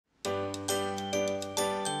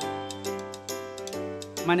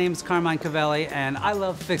My name's Carmine Covelli, and I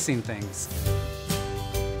love fixing things.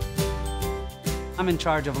 I'm in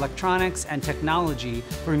charge of electronics and technology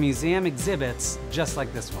for museum exhibits just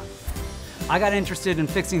like this one. I got interested in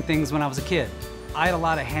fixing things when I was a kid. I had a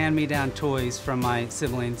lot of hand-me-down toys from my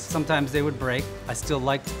siblings. Sometimes they would break. I still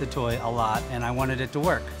liked the toy a lot, and I wanted it to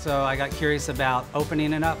work. So I got curious about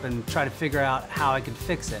opening it up and try to figure out how I could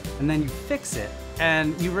fix it. And then you fix it,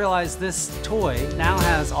 and you realize this toy now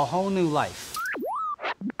has a whole new life.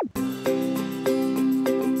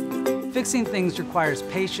 Fixing things requires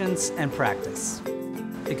patience and practice.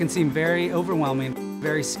 It can seem very overwhelming,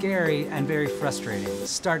 very scary, and very frustrating.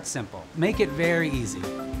 Start simple. Make it very easy.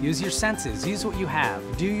 Use your senses. Use what you have.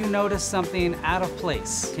 Do you notice something out of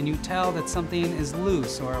place? Can you tell that something is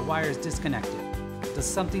loose or a wire is disconnected? Does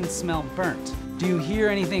something smell burnt? Do you hear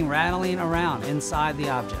anything rattling around inside the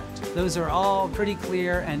object? Those are all pretty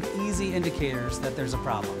clear and easy indicators that there's a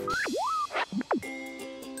problem.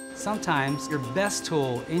 Sometimes your best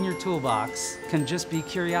tool in your toolbox can just be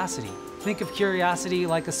curiosity. Think of curiosity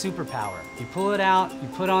like a superpower. You pull it out, you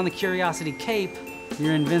put on the curiosity cape,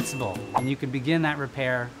 you're invincible, and you can begin that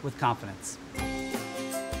repair with confidence.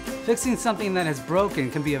 Fixing something that has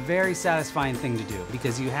broken can be a very satisfying thing to do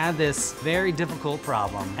because you had this very difficult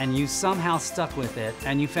problem and you somehow stuck with it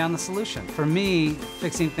and you found the solution. For me,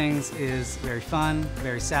 fixing things is very fun,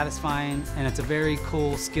 very satisfying, and it's a very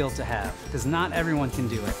cool skill to have because not everyone can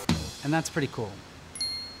do it, and that's pretty cool.